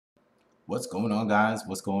What's going on, guys?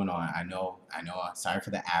 What's going on? I know. Sorry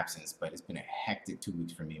for the absence, but it's been a hectic 2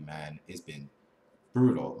 weeks for me, man. It's been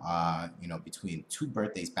brutal. Between two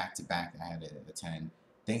birthdays back to back, I had to attend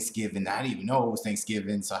Thanksgiving. I didn't even know it was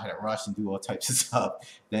Thanksgiving, so I had to rush and do all types of stuff.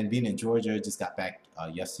 Then being in Georgia, just got back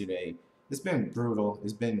yesterday. It's been brutal.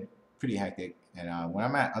 It's been pretty hectic. And when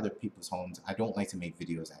I'm at other people's homes, I don't like to make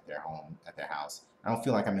videos at their home, at their house. I don't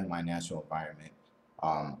feel like I'm in my natural environment.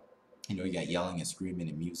 Um, you got yelling and screaming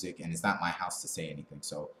and music, and it's not my house to say anything.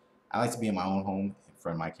 So I like to be in my own home in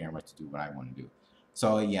front of my camera to do what I want to do.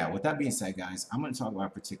 So yeah, with that being said, guys, I'm going to talk about a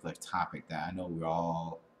particular topic that I know we're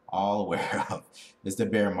all aware of. It's the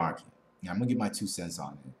bear market. Yeah, I'm gonna give my 2 cents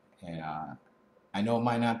on it, and I know it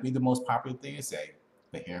might not be the most popular thing to say,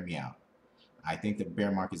 but hear me out. I think the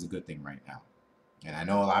bear market is a good thing right now, and I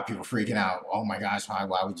know a lot of people freaking out. Oh my gosh,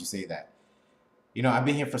 why would you say that? I've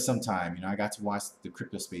been here for some time. I got to watch the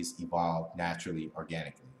crypto space evolve naturally,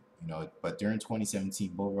 organically. But during 2017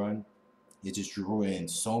 bull run, it just drew in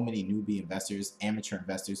so many newbie investors, amateur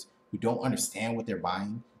investors who don't understand what they're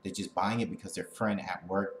buying. They're just buying it because their friend at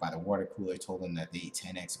work by the water cooler told them that they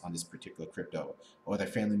 10x on this particular crypto, or their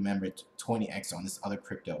family member 20x on this other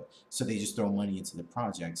crypto. So they just throw money into the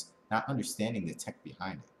projects, not understanding the tech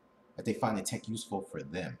behind it. That they find the tech useful for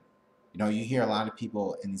them. You hear a lot of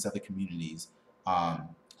people in these other communities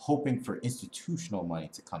hoping for institutional money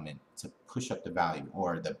to come in to push up the value,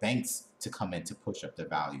 or the banks to come in to push up the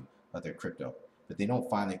value of their crypto, but they don't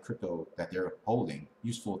find the crypto that they're holding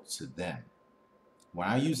useful to them. When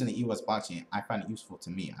I use the EOS blockchain, I find it useful to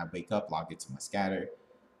me. I wake up, log into my scatter,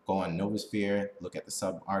 go on Novosphere, look at the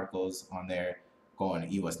sub articles on there, go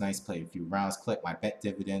on EOS Nice, play a few rounds, click my bet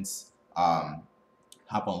dividends,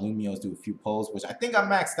 hop on Lumios, do a few polls, which I think I'm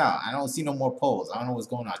maxed out. I don't see no more polls. I don't know what's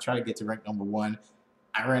going on. I try to get to rank number 1.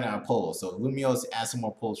 I ran out of polls, so Lumios add some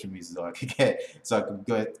more polls for me so I could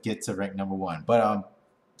get to rank number 1. But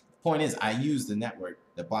point is, I use the network,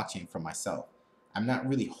 the blockchain, for myself. I'm not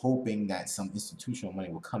really hoping that some institutional money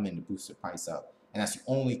will come in to boost the price up. And that's the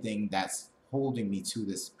only thing that's holding me to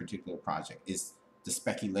this particular project, is the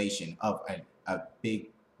speculation of a big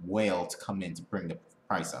whale to come in to bring the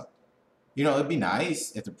price up. It'd be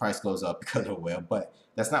nice if the price goes up because of a whale, but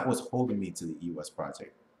that's not what's holding me to the EOS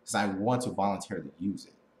project, because I want to voluntarily use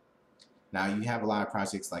it. Now, you have a lot of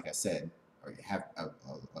projects, like I said, or you have a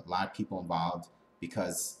lot of people involved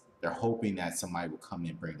because they're hoping that somebody will come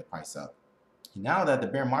in and bring the price up. Now that the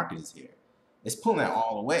bear market is here, it's pulling it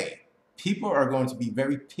all away. People are going to be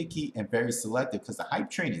very picky and very selective because the hype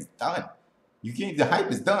train is done. The hype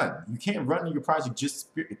is done. You can't run your project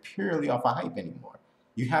just purely off of hype anymore.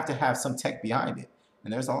 You have to have some tech behind it.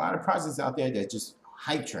 And there's a lot of projects out there that just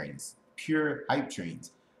hype trains, pure hype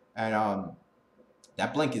trains. And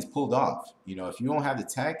that blink is pulled off. If you don't have the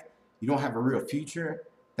tech, you don't have a real future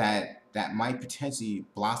that might potentially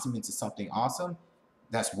blossom into something awesome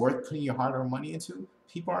that's worth putting your hard-earned money into.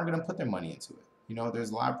 People aren't going to put their money into it. There's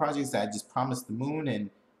a lot of projects that just promise the moon and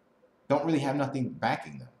don't really have nothing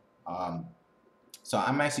backing them. So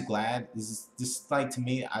I'm actually glad. This is like, to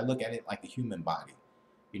me, I look at it like the human body.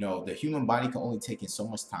 The human body can only take in so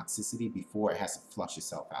much toxicity before it has to flush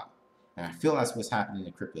itself out. And I feel that's what's happening in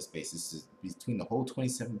the crypto space. This is between the whole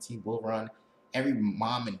 2017 bull run, every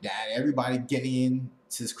mom and dad, everybody getting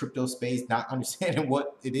into this crypto space, not understanding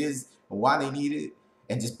what it is or why they need it,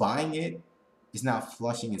 and just buying it, is now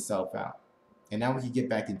flushing itself out. And now we can get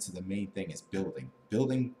back into the main thing, is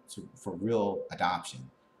building for real adoption,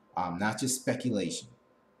 not just speculation.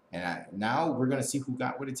 And now we're going to see who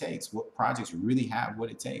got what it takes, what projects really have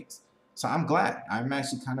what it takes. So I'm glad. I'm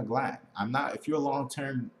actually kind of glad. I'm not, if you're a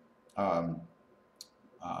long-term, um,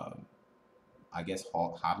 uh, I guess,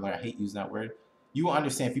 hodler, I hate using that word, you will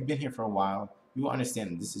understand. If you've been here for a while, you will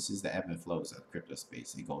understand this is just the ebb and flows of crypto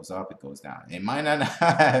space. It goes up, it goes down. It might not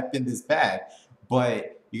have been this bad,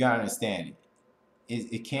 but you got to understand,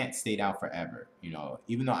 it can't stay down forever.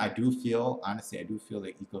 Even though honestly, I do feel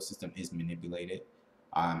the ecosystem is manipulated.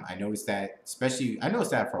 I noticed that, I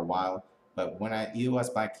noticed that for a while, but when EOS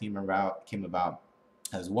Black came about,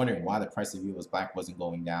 I was wondering why the price of EOS Black wasn't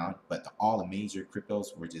going down, but all the major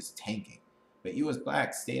cryptos were just tanking. But EOS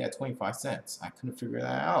Black stayed at 25 cents. I couldn't figure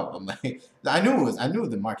that out. I'm like, I knew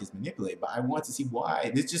the market's manipulated, but I wanted to see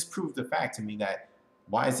why. This just proved the fact to me that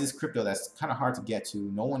why is this crypto that's kind of hard to get to,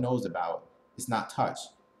 no one knows about, it's not touched.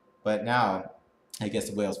 But now, I guess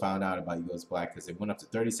the whales found out about EOS Black because it went up to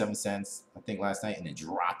 37 cents, I think, last night, and it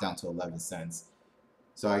dropped down to 11 cents.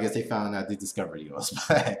 So I guess they found out, they discovered EOS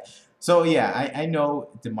Black. So yeah, I know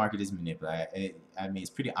the market is manipulated. I mean,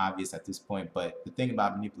 it's pretty obvious at this point, but the thing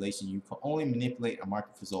about manipulation, you can only manipulate a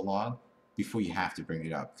market for so long before you have to bring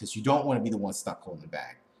it up, because you don't want to be the one stuck holding it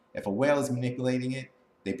back. If a whale is manipulating it,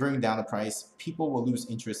 they bring down the price. People will lose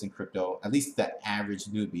interest in crypto. At least the average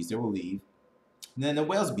newbies, they will leave. And then the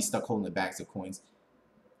whales will be stuck holding the bags of coins.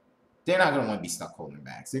 They're not going to want to be stuck holding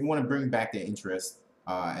bags. They want to bring back their interest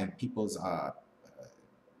and people's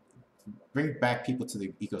bring back people to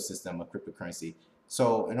the ecosystem of cryptocurrency.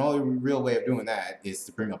 So an only real way of doing that is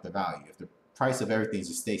to bring up the value. If the price of everything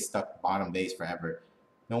just stays stuck bottom base forever,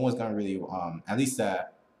 no one's going to really, at least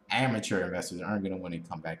amateur investors aren't going to want to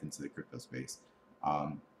come back into the crypto space.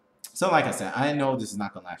 So like I said, I know this is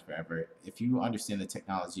not going to last forever. If you understand the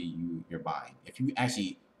technology, you're buying. If you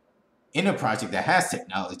actually in a project that has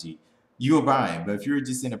technology, you are buying. But if you're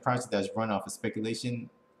just in a project that's run off of speculation,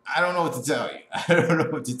 I don't know what to tell you. I don't know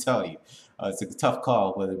what to tell you. It's a tough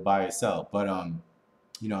call whether to buy or sell. But I'm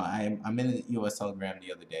in the EOS Telegram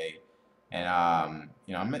the other day, and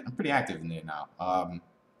I'm pretty active in there now.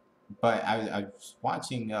 But I was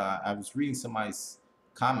watching, I was reading somebody's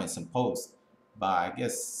comments and posts, but I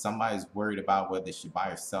guess somebody's worried about whether they should buy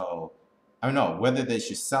or sell. I don't know whether they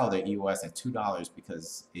should sell their EOS at $2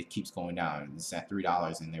 because it keeps going down. It's at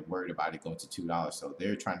 $3, and they're worried about it going to $2. So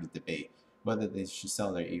they're trying to debate whether they should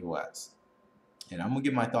sell their EOS. And I'm gonna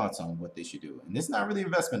give my thoughts on what they should do. And this is not really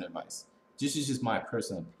investment advice. This is just my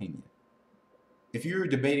personal opinion. If you're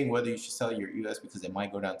debating whether you should sell your EOS because it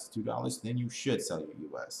might go down to $2, then you should sell your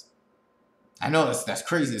EOS. I know that's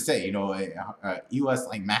crazy to say. EOS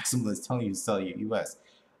like Maximum is telling you to sell your EOS.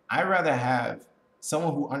 I'd rather have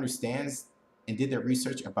someone who understands and did their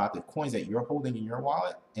research about the coins that you're holding in your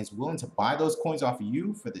wallet and is willing to buy those coins off of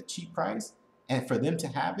you for the cheap price and for them to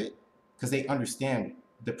have it because they understand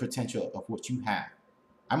the potential of what you have.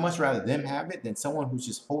 I'd much rather them have it than someone who's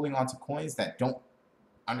just holding on to coins that don't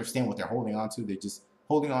understand what they're holding on to. They're just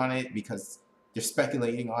holding on it because they're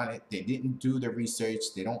speculating on it. They didn't do the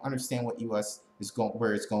research. They don't understand what EOS is going,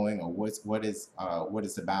 where it's going, or what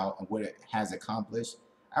it's about and what it has accomplished.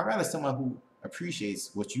 I'd rather someone who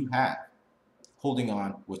appreciates what you have, holding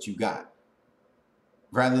on what you got,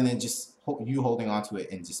 rather than just you holding on to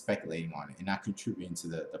it and just speculating on it and not contributing to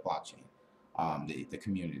the blockchain, the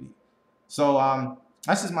community. So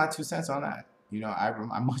that's just my 2 cents on that.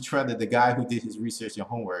 I much rather the guy who did his research and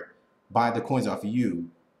homework buy the coins off of you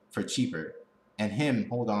for cheaper and him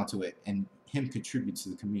hold on to it and him contribute to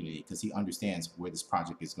the community because he understands where this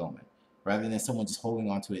project is going, rather than someone just holding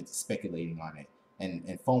on to it, speculating on it, and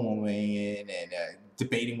FOMOing it and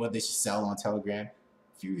debating whether they should sell on Telegram.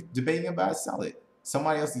 If you're debating about it, sell it.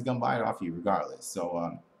 Somebody else is going to buy it off you regardless. So,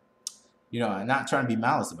 I'm not trying to be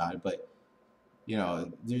malice about it, but,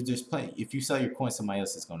 there's plenty. If you sell your coin, somebody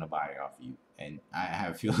else is going to buy it off you. And I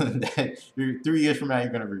have a feeling that 3 years from now, you're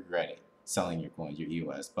going to regret it, selling your coins, your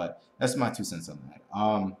EOS. But that's my 2 cents on that.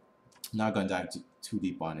 I'm not going to dive too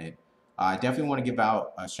deep on it. I definitely want to give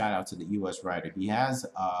out a shout out to the EOS writer. He has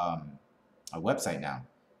a website now.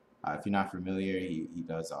 If you're not familiar, he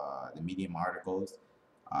does the Medium articles.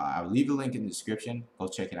 I'll leave the link in the description. Go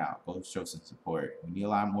check it out. Go show some support. We need a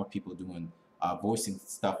lot more people doing voicing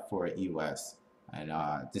stuff for EOS. And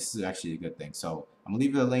this is actually a good thing. So I'm going to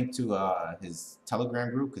leave a link to his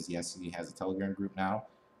Telegram group because he has a Telegram group now,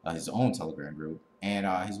 his own Telegram group, and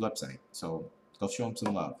his website. So go show him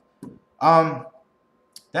some love.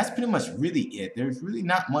 That's pretty much really it. There's really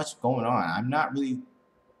not much going on. I'm not really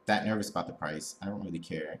that nervous about the price. I don't really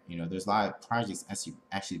care. There's a lot of projects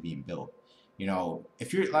actually being built.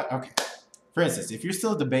 If you're like, okay, for instance, if you're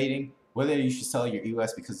still debating whether you should sell your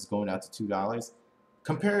EOS because it's going out to $2,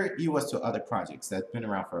 compare EOS to other projects that's been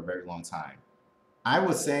around for a very long time. I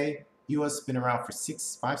would say EOS has been around for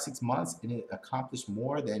 5-6 months and it accomplished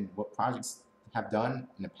more than what projects have done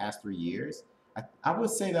in the past 3 years. I would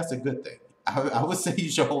say that's a good thing. I would say you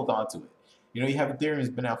should hold on to it. You have Ethereum has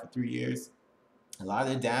been out for 3 years. A lot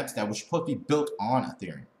of the dApps that were supposed to be built on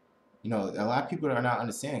Ethereum. A lot of people are not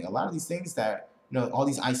understanding. A lot of these things that, all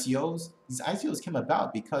these ICOs came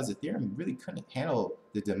about because Ethereum really couldn't handle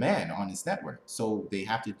the demand on its network. So they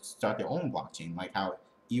have to start their own blockchain, like how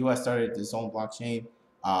EOS started its own blockchain,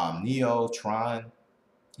 Neo, Tron.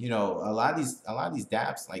 A lot of these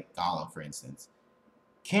dApps, like Golem, for instance,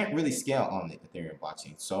 can't really scale on the Ethereum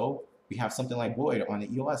blockchain. So we have something like Void on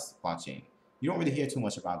the EOS blockchain. You don't really hear too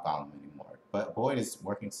much about Golem anymore, but Void is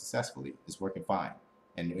working successfully. It's working fine.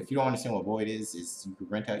 And if you don't understand what Void is you can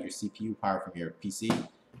rent out your CPU power from your PC,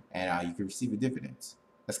 and you can receive a dividends.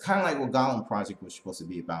 That's kind of like what Golem project was supposed to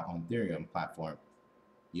be about on Ethereum platform.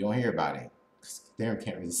 You don't hear about it because Ethereum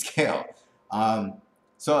can't really scale.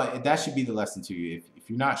 So that should be the lesson to you. If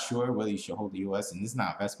you're not sure whether you should hold the EOS, and this is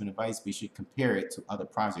not investment advice, but you should compare it to other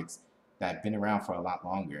projects that have been around for a lot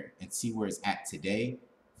longer and see where it's at today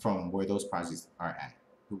from where those projects are at,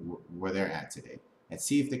 where they're at today. and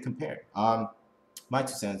see if they compare. My 2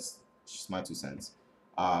 cents, just my 2 cents.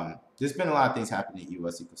 There's been a lot of things happening in the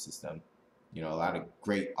EOS ecosystem. You know, a lot of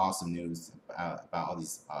great, awesome news about all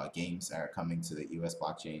these games that are coming to the EOS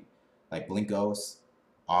blockchain, like Blinkos.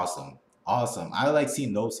 Awesome, awesome. I like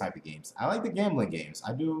seeing those type of games. I like the gambling games.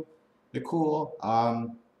 I do. They're cool.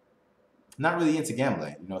 Not really into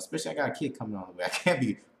gambling, you know, especially I got a kid coming on the way. I can't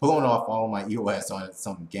be blowing off all my EOS on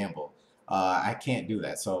some gamble. I can't do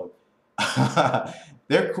that. So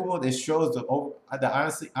they're cool. It shows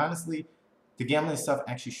honestly, the gambling stuff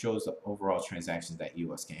actually shows the overall transactions that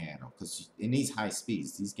EOS can handle because it needs high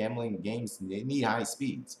speeds. These gambling games, they need high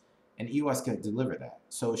speeds, and EOS can deliver that.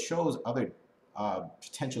 So it shows other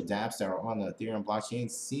potential dApps that are on the Ethereum blockchain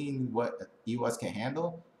seeing what EOS can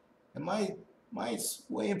handle. It might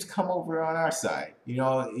sway him to come over on our side. You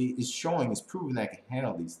know, it's showing, it's proving that it can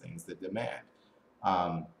handle these things, the demand.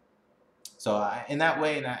 So in that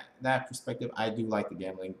way, in that perspective, I do like the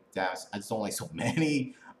gambling dApps. I just don't like so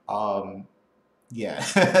many. Yeah.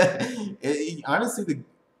 Honestly, the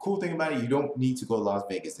cool thing about it, you don't need to go to Las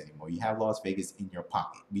Vegas anymore. You have Las Vegas in your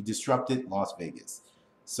pocket. We disrupted Las Vegas.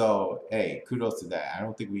 So, hey, kudos to that. I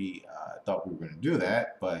don't think we thought we were going to do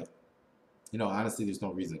that, but, you know, honestly, there's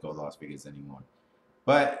no reason to go to Las Vegas anymore.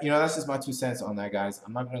 But, you know, that's just my 2 cents on that, guys.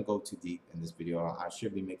 I'm not going to go too deep in this video. I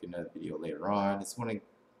should be making another video later on. Just want to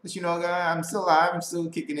let you know, guys, I'm still alive. I'm still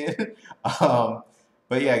kicking in.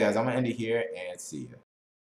 But, yeah, guys, I'm going to end it here and see you.